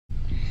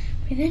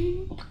And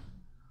then...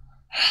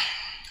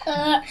 hey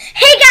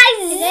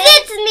guys,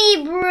 it's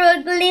me,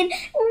 Brooklyn.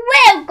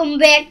 Welcome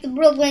back to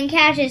Brooklyn and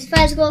Kash's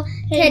Fun School.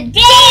 Today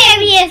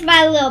I'm here with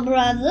my little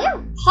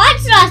brother, Hot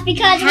Sauce,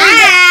 because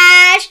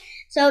Kash.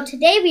 So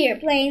today we are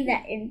playing the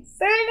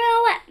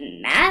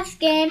Inferno math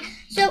game.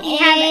 So we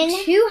have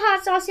two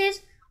hot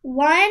sauces.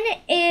 One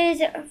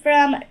is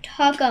from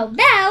Taco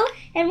Bell,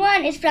 and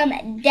one is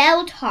from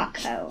Del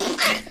Taco.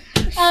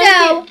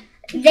 So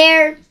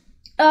there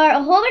are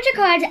a whole bunch of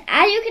cards,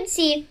 as you can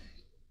see.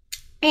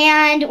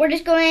 And we're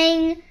just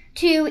going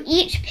to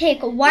each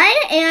pick one,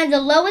 and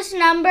the lowest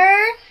number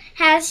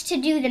has to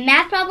do the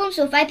math problem.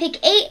 So if I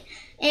pick 8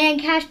 and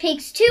Kash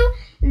picks 2,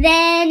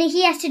 then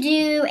he has to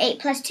do 8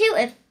 plus 2.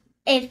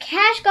 If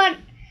Kash got...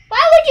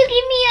 Why would you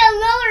give me a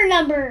lower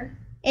number?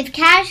 If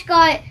Kash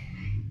got 8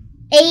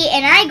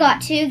 and I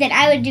got 2, then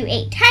I would do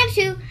 8 times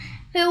 2.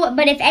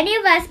 But if any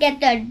of us get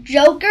the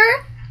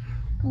Joker,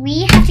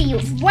 we have to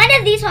use one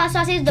of these hot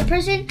sauces. The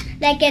person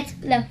that gets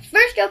the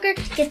first Joker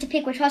gets to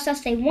pick which hot sauce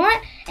they want,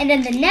 and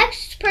then the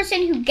next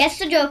person who gets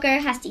the Joker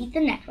has to eat the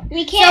next one.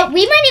 We can't. So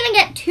we might even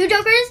get 2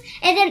 Jokers,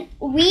 and then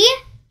we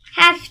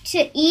have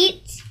to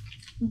eat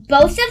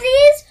both of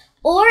these,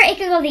 or it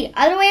could go the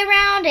other way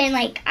around, and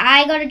like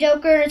I got a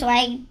Joker, so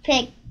I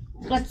pick,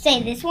 let's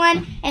say this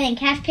one, and then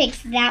Kash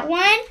picks that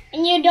one,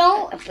 and you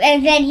don't,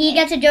 and then he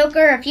gets a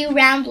Joker a few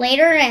rounds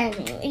later, and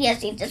he has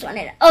to eat this one.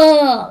 And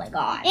oh my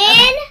god!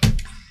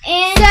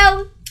 And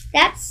so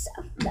that's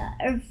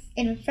the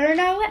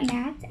Inferno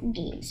math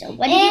game. So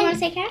what did you want to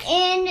say, Kash?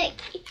 And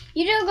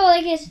you don't go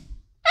like this.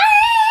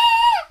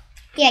 Ah!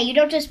 Yeah, you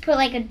don't just put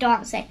like a dog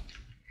and say.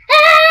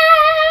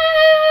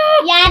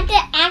 Ah! You have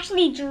to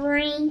actually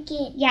drink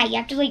it. Yeah, you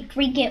have to like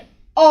drink it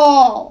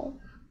all.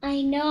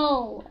 I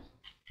know.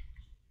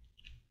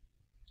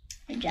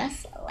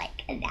 Just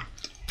like that.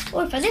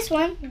 Or for this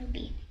one, it would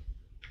be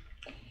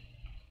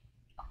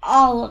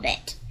all of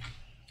it.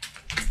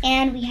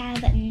 And we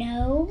have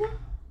no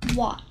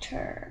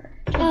water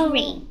to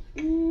drink.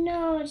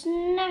 No, it's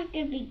not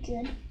going to be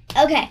good.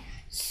 Okay,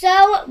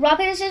 so rock,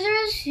 paper,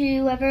 scissors.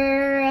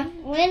 Whoever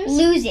wins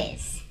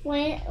loses.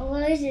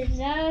 Loses.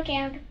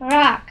 Okay.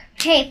 Rock,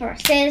 paper,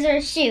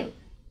 scissors, shoot.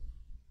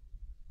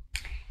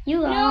 You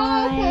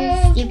lost.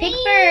 No, you pick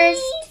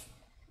first.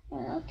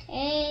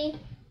 Okay.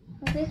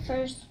 I'll pick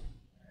first.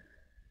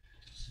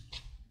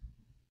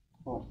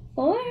 4.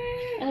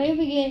 I hope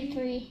we get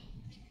 3.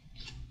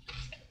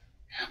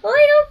 Oh,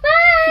 you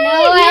got 5.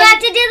 No, you have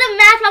to do the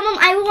math problem.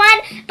 I won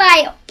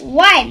by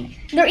 1.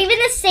 They're even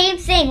the same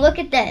thing. Look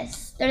at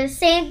this. They're the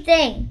same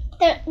thing.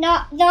 They're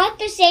not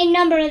the same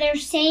number. They're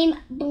same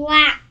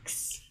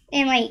blacks.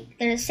 And like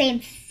they're the same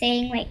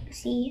thing. Like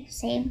see,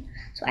 same.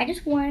 So I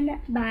just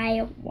won by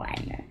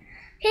 1.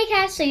 Okay,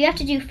 Kash. So you have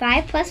to do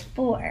 5 plus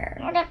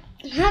 4.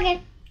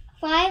 Okay.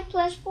 5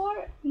 plus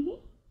 4.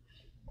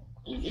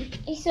 Easy.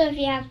 So if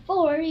you have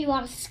 4, you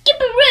want to skip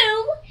a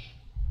row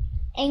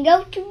and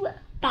go to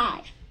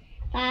 5.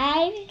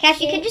 5. Kash,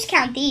 you can just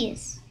count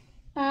these.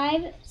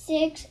 5,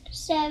 6,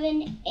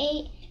 7,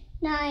 8,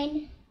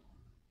 9,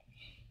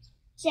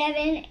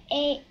 7,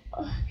 8,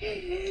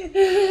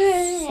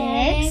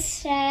 6,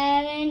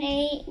 7,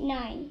 8,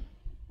 9.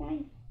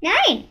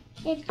 9.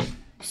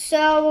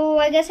 So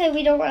I guess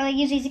we don't really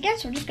use these again,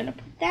 so we're just gonna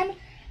put them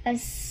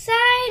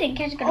aside, and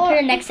Kash is gonna put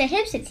it next to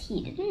him since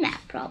he did the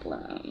math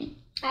problem.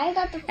 I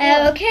got the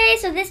 4. Okay,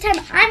 so this time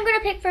I'm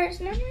gonna pick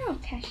first. No,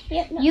 Kash.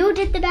 Yep, no. You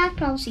did the math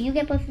problem, so you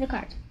get both of the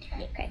cards.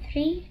 Okay,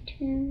 3,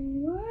 2,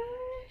 1.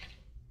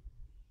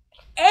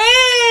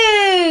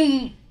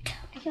 8.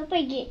 I hope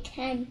I get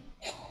 10.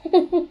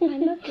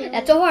 I'm okay.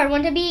 That's a hard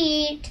one to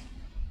beat.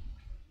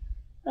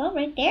 Oh,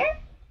 right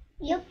there?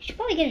 Yep. You should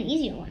probably get an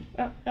easier one.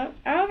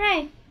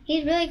 Okay.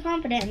 He's really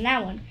confident in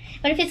that one.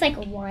 What if it's like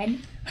a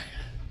 1?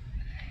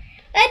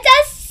 That's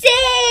a 6!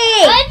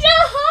 That's a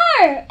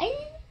heart!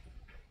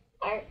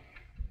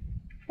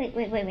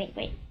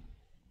 Wait.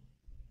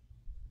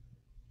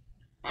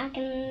 I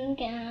can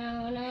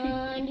count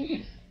on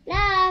you.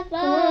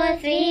 4,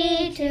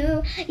 3,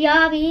 2.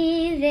 You'll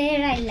be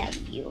there. I love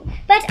you.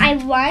 But I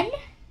won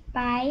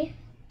by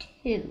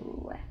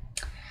 2.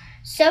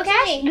 So,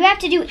 Kash, you have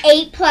to do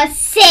 8 plus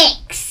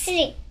 6.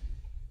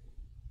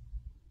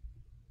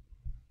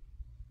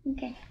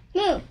 Okay.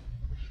 Move.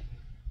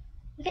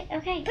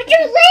 Okay. Put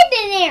your lid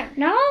in there.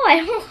 No,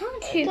 I don't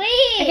want to.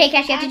 Please. Okay,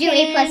 Kash, you have to do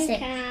 8 plus 6.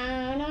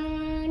 Count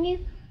on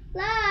you.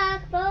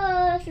 Lock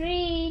 4,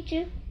 3,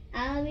 2.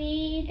 I'll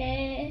be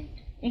there.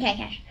 Okay,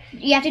 Kash.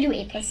 You have to do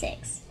 8 plus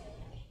 6.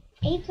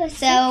 8 plus 6.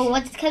 So,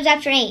 what comes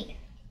after 8?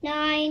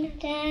 9,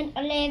 10,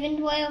 11,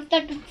 12,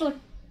 13,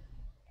 14.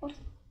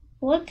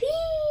 14.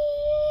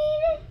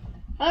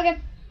 Okay.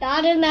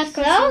 That is math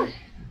So, question.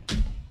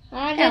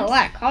 I got a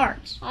lot of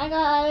cards. I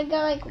got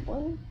like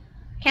 1.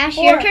 Kash,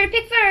 4. your turn to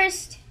pick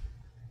first.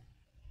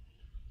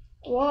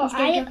 Well,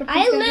 I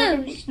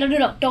lose. No.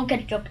 Don't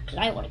get a Joker because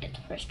I want to get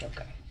the first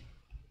Joker.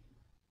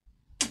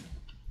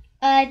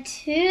 A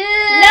 2.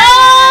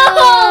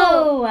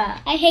 No!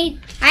 I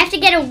I have to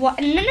get a 1.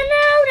 No.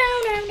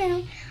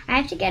 I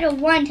have to get a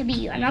 1 to beat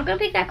you. I'm not going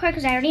to pick that card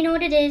because I already know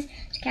what it is.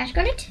 So Kash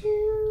got a 2.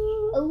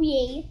 Oh,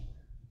 yeah.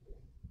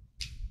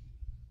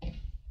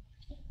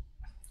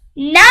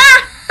 9!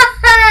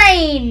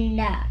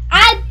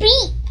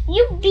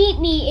 You beat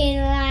me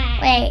in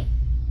last. Wait.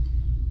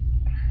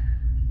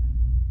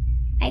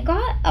 I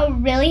got a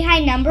really high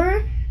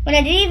number when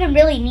I didn't even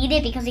really need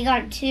it because he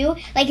got a 2.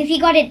 Like, if he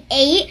got an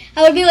 8,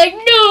 I would be like,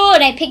 no!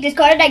 And I picked this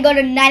card and I got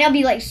a 9. I'll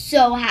be, like,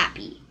 so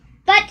happy.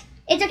 But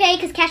it's okay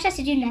because Kash has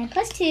to do 9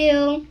 plus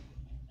 2.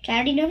 Which I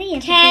already know the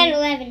answer. 10,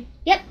 11.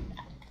 Yep.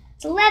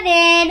 It's 11.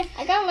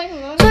 I got like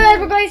 11. So guys,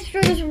 we're going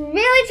through this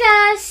really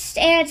fast.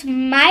 And it's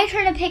my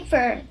turn to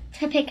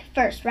pick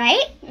first,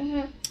 right?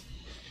 Mm-hmm. I'm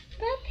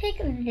going to pick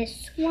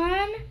this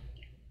one.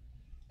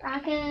 I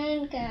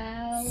can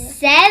go.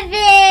 7.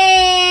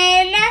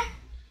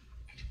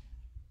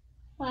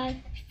 5.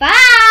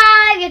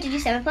 5. You have to do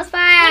 7 plus 5.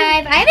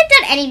 I haven't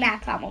done any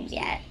math problems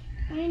yet.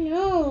 I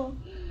know.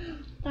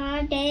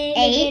 5, 10,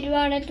 8.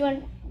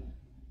 11,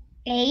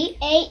 8.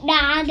 8,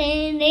 9,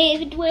 10,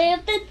 11, 12,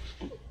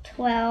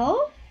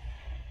 12.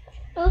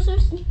 Oh, so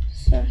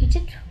he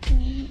did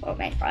 12. Oh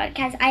my god,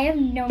 guys, I have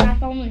no math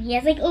problem. He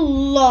has like a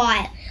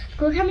lot.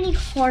 Look how many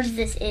cards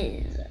this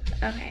is.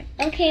 Okay.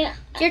 Okay.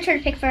 It's your turn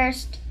to pick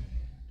first.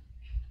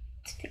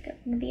 Let's pick up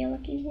maybe a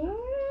lucky one.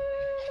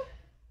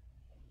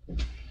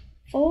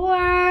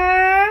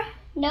 4.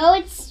 No,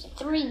 it's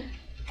 3.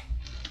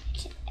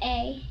 It's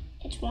A.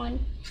 It's 1.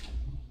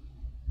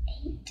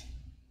 8.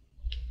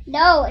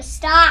 No,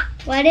 stop.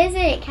 What is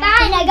it?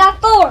 Fine, I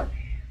got 4.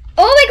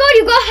 Oh my god,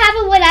 you got half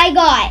of what I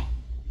got.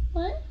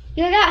 What?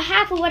 You got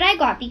half of what I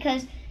got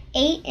because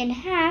 8 and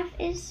half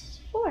is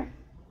 4.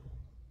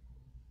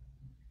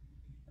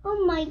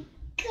 Oh my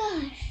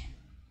gosh.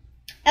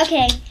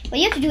 Okay, well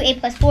you have to do 8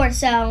 plus 4,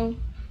 so...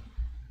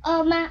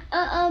 Oh my,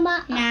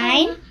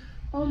 9.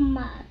 Oh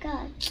my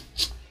god.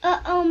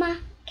 Oh my.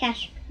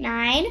 Kash.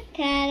 9.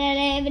 10,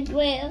 11,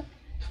 12.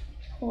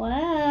 12.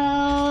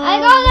 I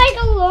got like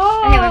a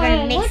lot. Okay, we're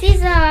gonna mix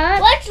these up.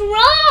 What's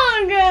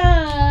wrong?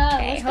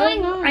 Okay, What's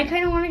going on? I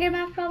kind of want to get a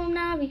math problem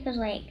now because,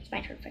 like, it's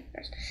my turn to pick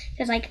first.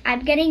 Because, like,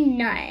 I'm getting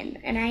none,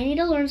 and I need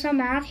to learn some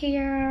math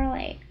here.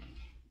 Like,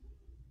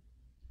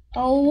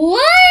 a 1!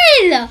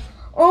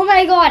 Oh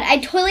my god, I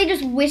totally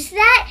just wished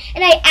that,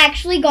 and I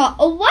actually got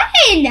a 1!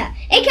 And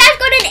Kash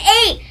got an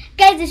 8!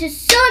 Guys, this is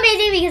so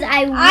amazing because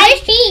I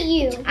beat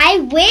you. I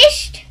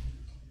wished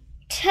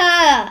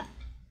to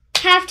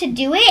have to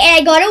do it, and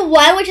I got a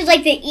 1, which is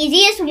like the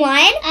easiest one.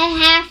 I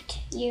have to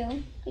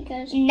you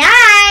because 9.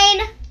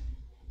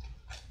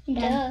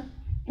 duh.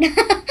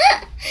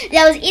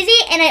 That was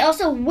easy, and I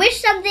also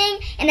wished something,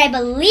 and I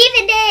believed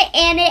in it,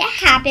 and it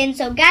happened.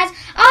 So guys,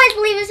 always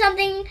believe in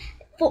something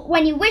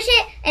when you wish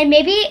it, and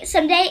maybe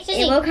someday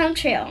it will come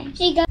true.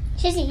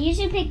 Sissy, you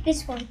should pick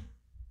this one.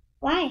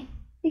 Why?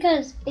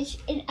 Because I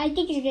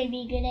think it's gonna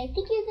be good. I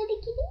think you're gonna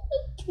get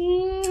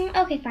it.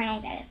 Okay, fine,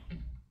 I'll get it.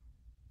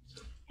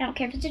 I don't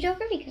care if it's a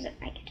joker because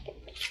I get to pick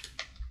it.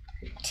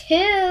 2.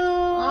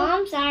 Oh,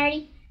 I'm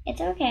sorry.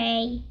 It's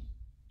okay.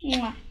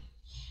 Mwah.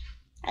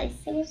 At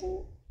least it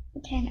wasn't a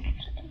 10.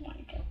 Actually, I didn't want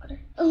a joker.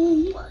 Oh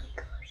my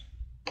gosh.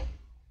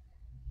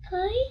 I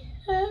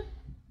have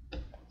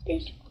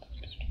this.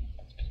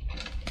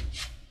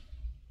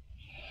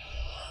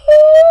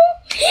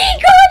 He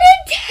got a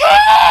 10!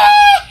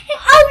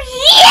 Oh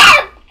yeah,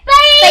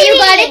 baby! But you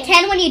got a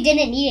 10 when you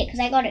didn't need it because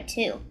I got a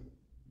 2.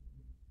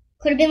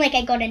 Could have been like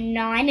I got a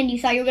 9 and you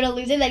thought you were going to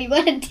lose it, then you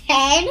got a 10.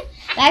 I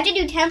have to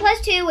do 10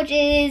 plus 2, which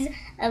is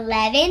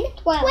 11,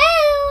 12.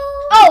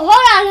 Oh,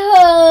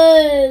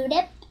 hold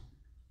up.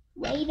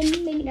 Wait a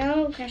minute.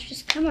 No, Kash,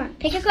 just come on.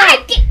 Pick a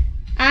card.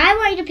 I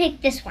want you to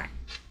pick this one.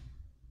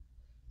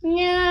 No.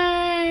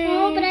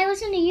 Oh, but I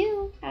listen to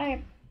you.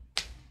 Alright.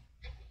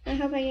 I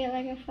hope I get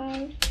like a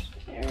 5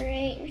 or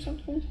 8 or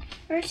something.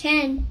 Or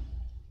 10.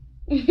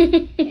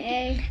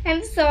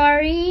 I'm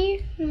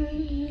sorry.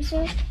 It's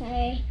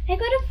okay. I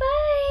got a 5.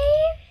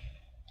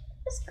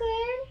 That's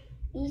good.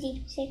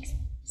 Easy. 6.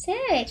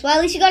 6. Well,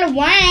 at least you got a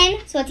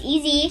 1, so it's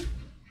easy.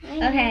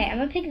 Okay, I'm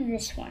going to pick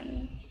this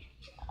one.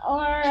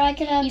 Or I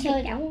could have You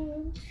pick that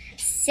one.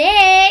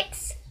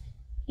 6.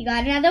 You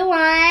got another 1.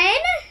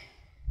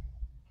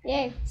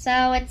 Yay.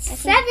 So it's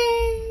 7.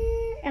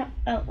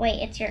 Oh,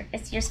 wait,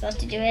 you're supposed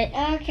to do it.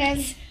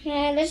 Okay.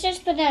 Let's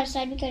just put that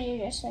aside because you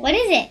just said What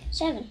is it?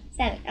 7.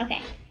 7.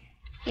 Okay.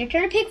 Your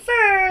turn to pick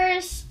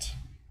first.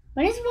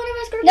 When is one of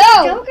us going to No.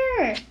 pick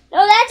Joker?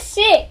 No, that's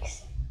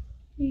 6.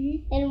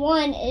 Mm-hmm. And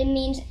 1, it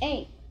means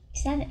 8.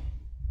 7.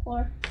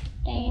 4.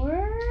 Dang.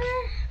 4.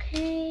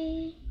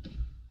 Okay.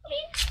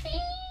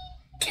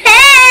 10.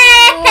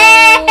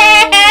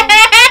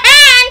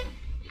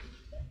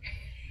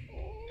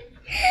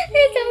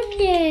 It's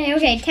okay.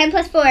 Okay, 10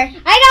 plus 4. I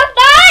got 5!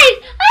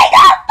 I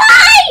got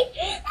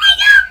 5!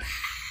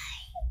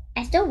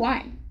 I still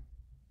won.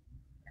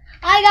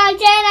 I got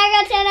 10, I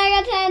got 10, I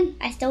got 10.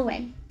 I still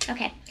win.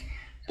 Okay.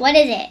 What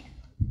is it?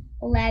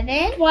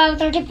 11. 12,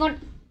 13,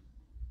 14.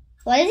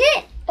 What is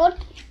it? 14.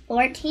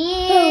 14.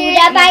 Ooh,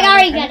 that bag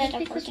already got it.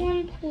 Pick this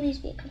one. Please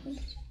be a couple.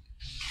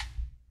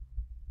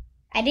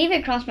 I didn't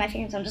even cross my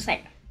fingers. I'm just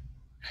like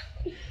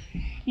 9.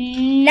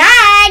 You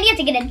have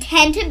to get a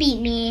 10 to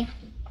beat me.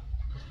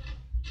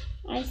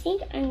 I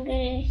think I'm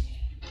gonna.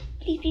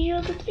 Please be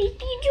Joker. Please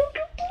be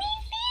Joker.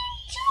 Please be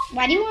Joker.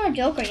 Why do you want a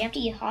Joker? You have to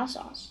eat hot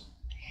sauce.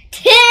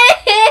 2.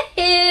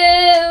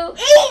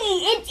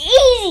 Easy. It's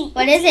easy.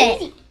 What is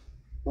it?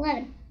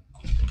 11.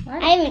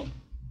 What? I haven't.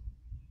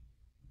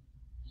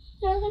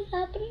 Nothing's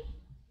happening.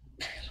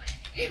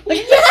 What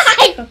is this?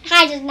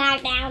 I just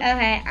knocked out.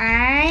 Okay,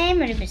 I'm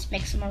gonna just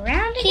mix them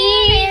around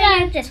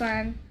again. This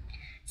one.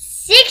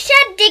 6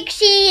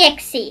 Dixie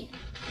Ixie.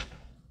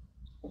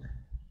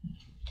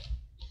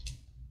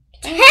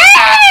 10!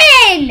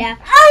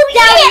 Oh,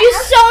 yeah! You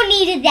so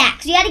needed that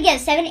because you had to get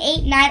 7,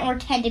 8, 9, or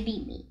 10 to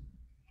beat me,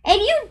 and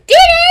you did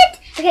it.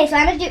 Okay, so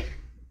I'm gonna do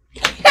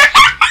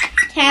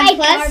 10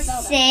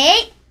 plus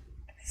 6.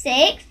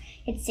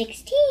 It's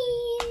 16.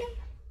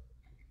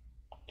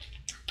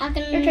 Your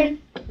turn.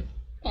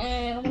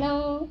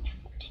 No.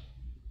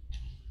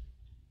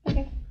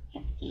 Okay.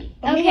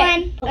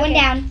 One. Put one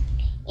down.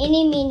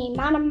 Eeny, meeny,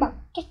 miny, moe.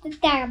 Get the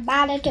dagger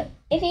by the toe.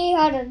 If you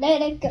ought to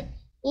let it go.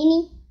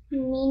 Eeny,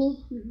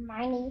 meeny,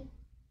 miny.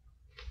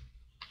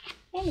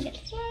 Let me get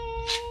this one.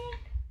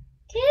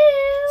 2.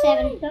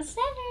 7. Go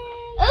 7.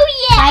 Oh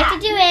yeah! I have to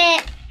do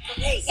it.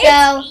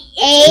 So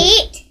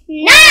 8,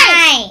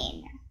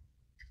 9.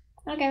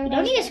 Okay, You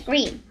don't need to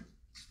scream.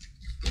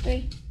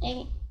 3. Dang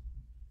it.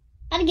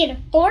 I had to get a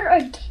 4 or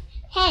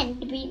 10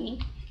 to beat me.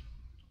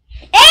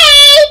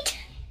 8.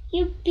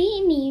 You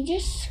beat me. You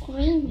just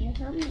screamed. You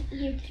hurt my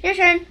ear. Your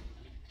turn.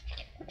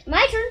 It's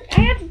my turn.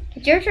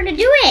 It's your turn to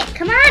do it.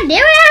 Come on, do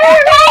it.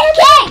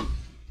 Okay.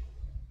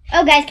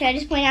 Oh, guys, can I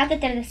just point out that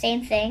they're the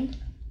same thing?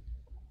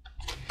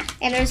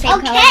 And they're the same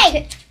color.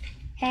 Okay. Too.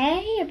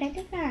 Hey, you're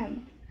better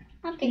than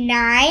Okay.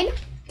 9.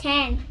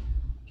 10.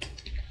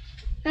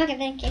 Okay,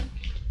 thank you.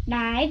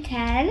 9,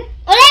 10.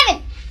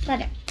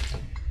 11.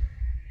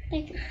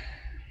 Thank you.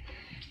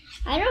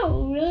 I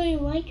don't really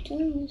like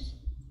doing this.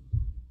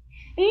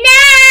 9.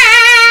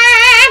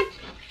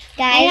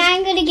 Guys, And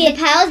I'm gonna get.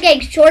 the pile's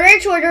getting shorter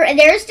and shorter, and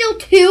there are still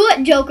 2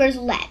 jokers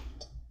left.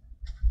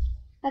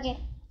 Okay.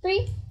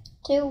 3,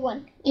 2,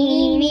 1.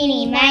 Eeny,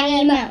 meeny,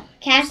 miny, moe.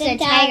 Catch the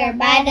tiger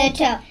by the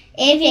toe.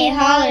 If it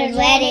hollers,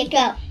 let it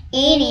go.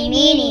 Eeny,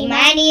 meeny,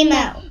 miny,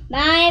 moe.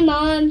 My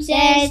mom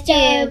says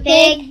To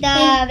pick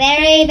the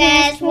very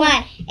best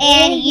one,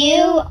 and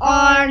you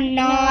are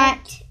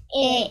not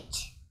it.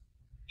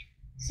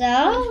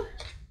 So,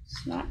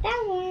 it's not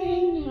that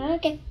one.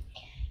 Okay.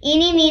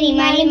 Eeny, meeny,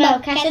 miny, moe.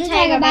 Catch the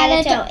tiger by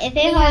the toe. If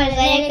it hollers,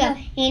 let it go.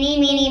 Eeny,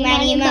 meeny,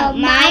 miny, moe.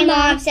 My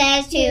mom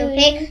says to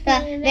pick the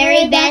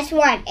very best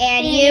one,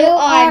 and you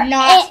are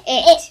not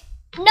it.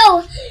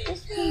 No.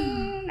 This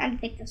one. I'm gonna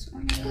pick this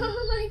one.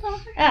 Oh my god.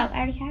 Oh, I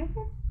already have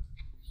it?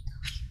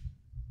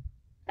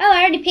 Oh,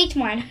 I already picked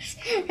one.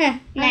 I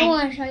 9.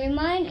 want to show you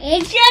mine.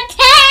 It's a 10.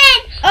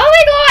 Oh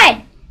my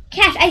god!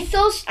 Cash, I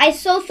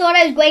so thought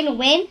I was going to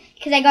win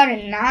because I got a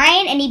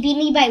 9 and he beat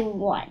me by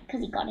 1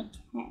 because he got a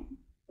 10.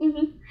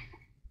 Mm-hmm.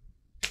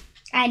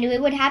 I knew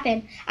it would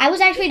happen. I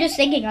was actually just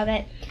thinking of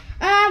it.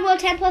 Well,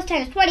 10 plus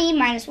 10 is 20,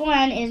 minus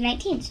 1 is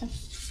 19, so.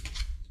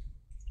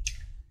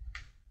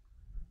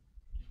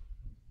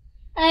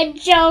 A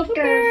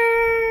joker.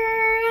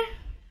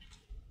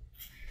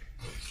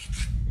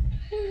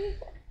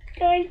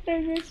 Going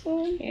for this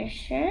one. You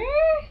sure?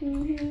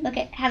 Mm-hmm.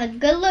 Have a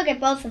good look at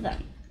both of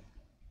them.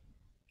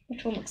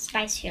 Which one looks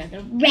spicier? The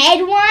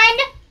red one?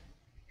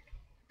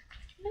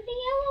 Or the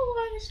yellow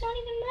one? It's not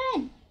even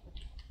red.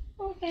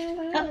 Okay.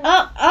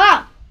 Oh!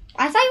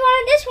 I thought you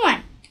wanted this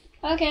one.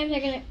 Okay, I'm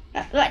taking it.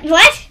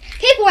 What?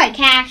 Pick one,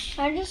 Cash.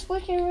 I'm just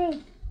switching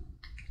room.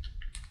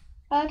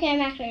 Okay,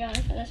 I'm actually going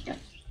for this one.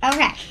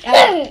 Okay.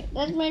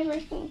 That's my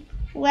first one.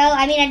 Well,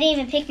 I mean, I didn't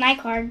even pick my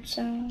card,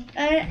 so.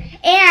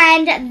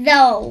 And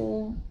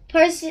the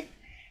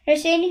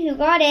person who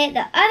got it,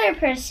 the other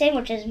person,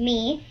 which is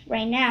me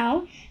right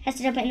now, has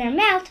to dump it in their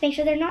mouth to make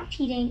sure they're not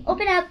cheating.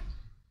 Open up.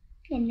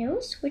 And no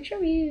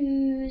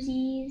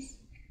switcheroosies.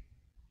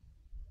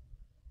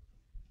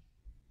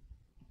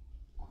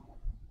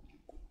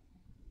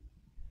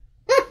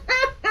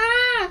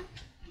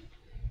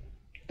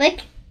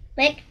 Lick.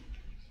 Lick.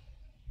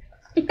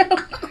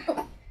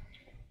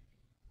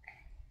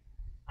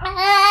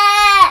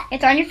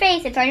 It's on your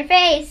face. It's on your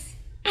face.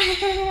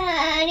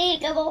 I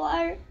need a cup of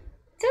water.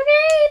 It's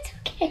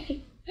okay. It's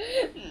okay.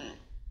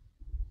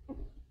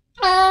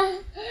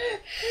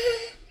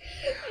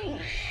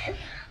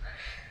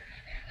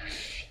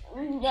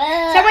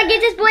 Someone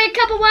get this boy a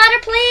cup of water,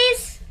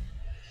 please.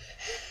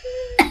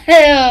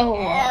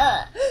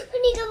 I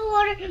need a cup of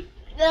water.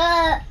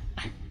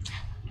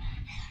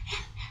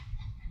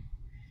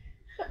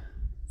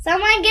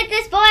 Someone get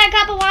this boy a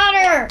cup of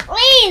water,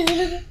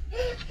 Please.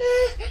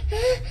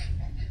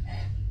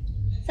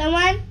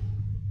 Someone.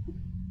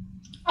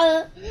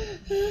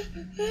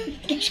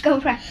 Just go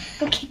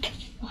get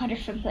water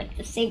from like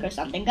the sink or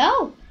something.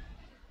 Go.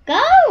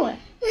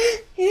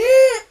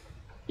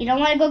 You don't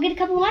want to go get a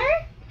cup of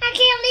water? I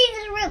can't leave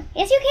this room.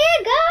 Yes, you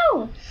can.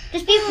 Go.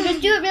 Just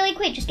do it really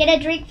quick. Just get a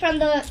drink from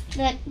the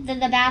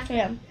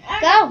bathroom.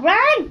 Go.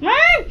 Run.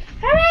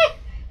 Hurry.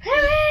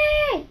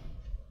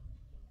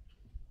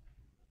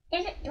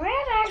 Do I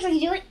have to actually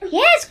do it?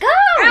 Yes, go.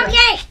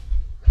 Okay.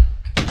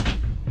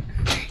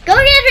 Go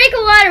get a drink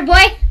of water,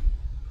 boy.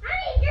 I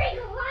need a drink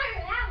of water.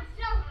 That was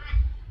so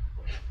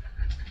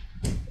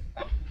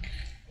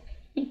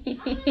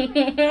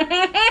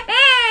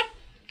hot.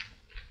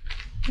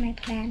 My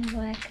plan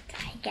worked.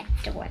 I get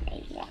the one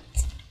I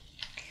want.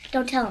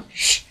 Don't tell him.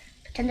 Shh.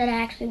 Pretend that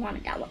I actually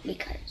wanted that one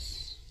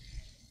because,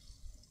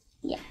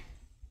 yeah.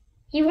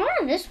 He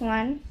wanted this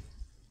one.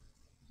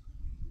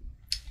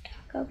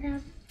 Taco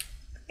Bell.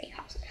 Great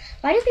house.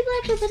 Why do people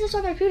actually put this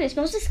on their food? It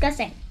smells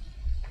disgusting.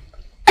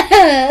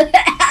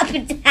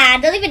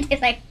 It doesn't even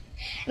taste like,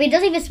 it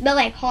doesn't even smell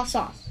like hot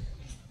sauce.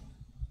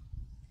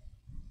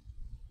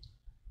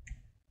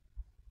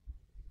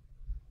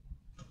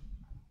 Oh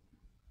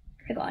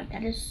my god,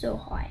 that is so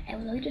hot. I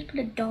literally just put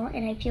a dot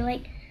and I feel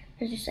like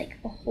there's just like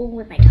a hole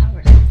in my tongue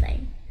or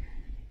something.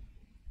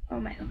 Oh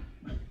my god.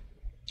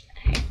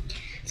 Okay.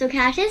 So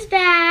Kash is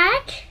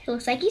back. It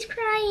looks like he's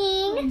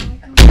crying.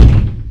 Oh my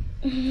god.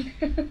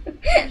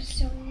 It's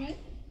so hot.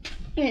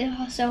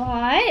 It's so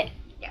hot.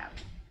 Yeah.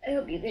 I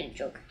hope you get a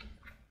joke.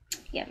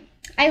 Yeah.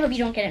 I hope you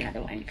don't get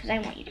another one because I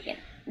want you to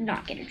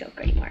not get a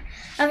joker anymore.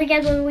 Okay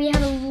guys, well, we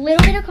have a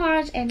little bit of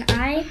cards and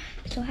I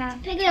still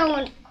have Pick that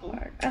one.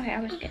 card. Okay,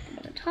 I'm just get them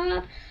on the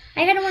top.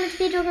 I kind of want it to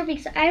be a joker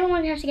because I don't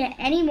want Kash to get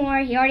any more.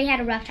 He already had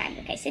a rough time.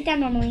 Okay, sit down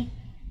normally.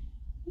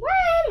 One.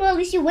 Well, at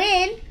least you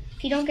win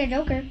if you don't get a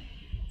joker.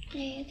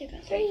 Yeah, I think I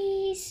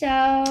 3. So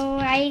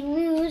I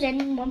lose,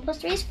 and 1 plus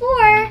 3 is 4.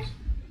 I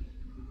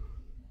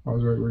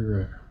was right where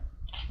you're at.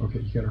 Okay,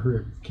 you gotta hurry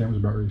up. The camera's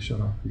about ready to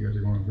shut off. You guys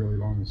are going really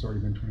long. It's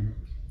already been 20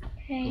 minutes.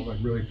 Okay. Go like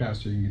really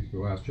fast so you can get to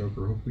the last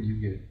joker. Hopefully you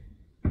get it.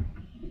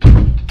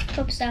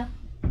 Hope so.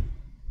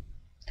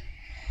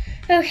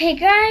 Okay,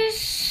 guys.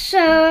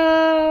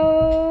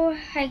 So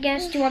I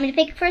guess, do you want me to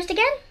pick first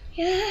again?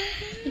 Yeah.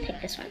 You pick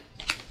this one.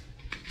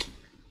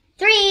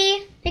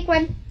 3. Pick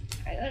one.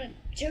 I got a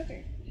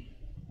joker.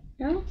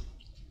 No?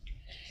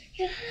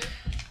 Yeah.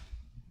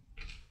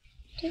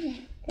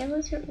 That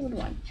was your old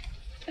one.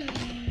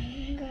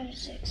 I got a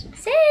 6.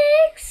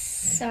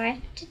 6. So I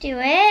have to do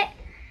it.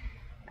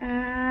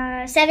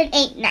 7,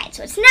 8, 9.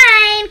 So it's 9.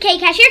 Okay,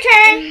 Kash, your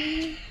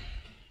turn.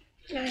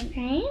 9.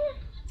 9.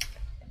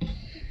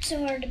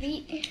 So hard to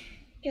beat.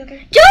 Joker.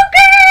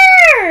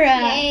 Joker!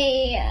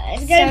 Yay!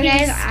 It's So gonna be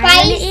guys, I'm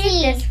gonna eat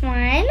spicy. this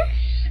one.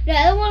 The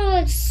other one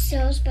looks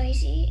so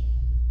spicy.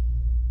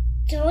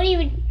 Don't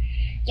even,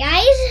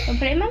 guys. Don't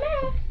put it in my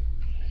mouth.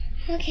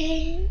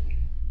 Okay.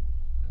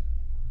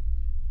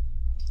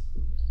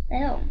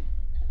 Oh.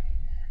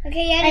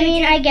 Okay. Yeah. I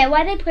mean, I get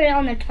why they put it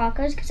on their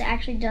tacos because it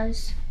actually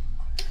does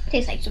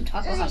taste like some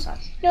taco hot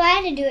sauce. no, I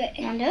had to do it.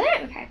 You want to do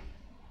it? Okay.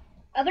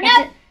 Open You up.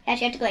 have to-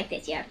 Actually, you have to go like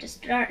this. You have to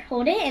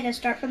hold it, and then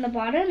start from the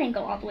bottom and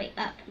go all the way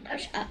up and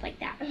push up like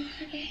that.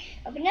 Okay.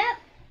 Open up.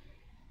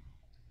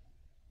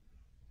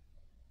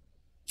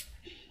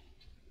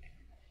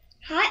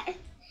 Hot.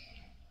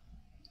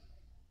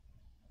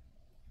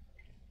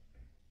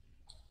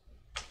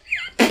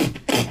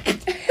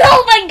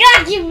 Oh my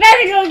god, you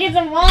better go get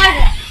some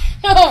water.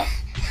 Oh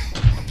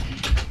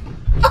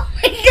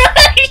my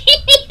god, he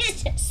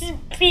needs to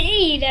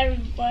speed,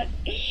 everybody.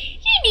 He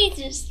needs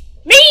to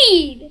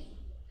speed.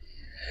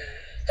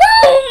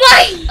 Oh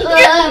my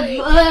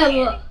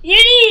god. You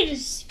need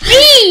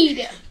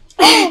speed.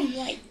 Oh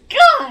my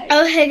god.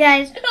 Okay,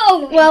 guys.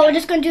 Oh my Well, we're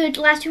just going to do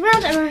the last 2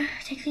 rounds. I'm going to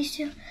take these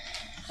 2.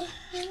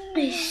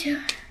 These 2.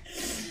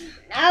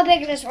 I'll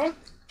pick this one.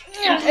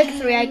 I'll pick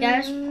 3, I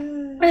guess. 7,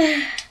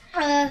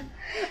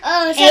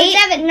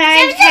 8,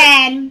 9,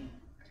 10.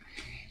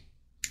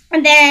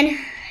 And then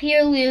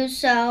you lose,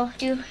 so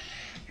do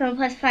 7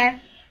 plus 5.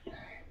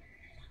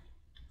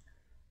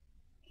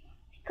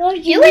 Go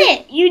Do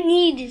it! You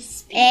need to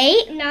speak.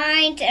 8,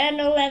 9, 10,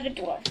 11,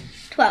 12.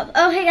 12.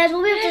 Okay, guys,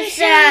 we'll be able to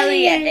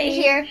sadly end it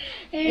here.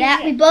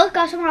 That we both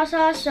got some hot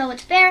sauce, so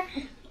it's fair.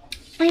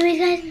 Anyways,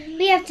 guys,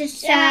 we have to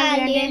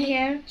sadly end it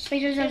here. So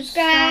make sure to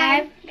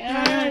subscribe,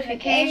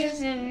 notifications,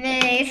 and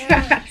videos.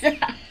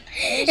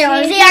 And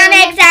we'll see you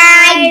next time.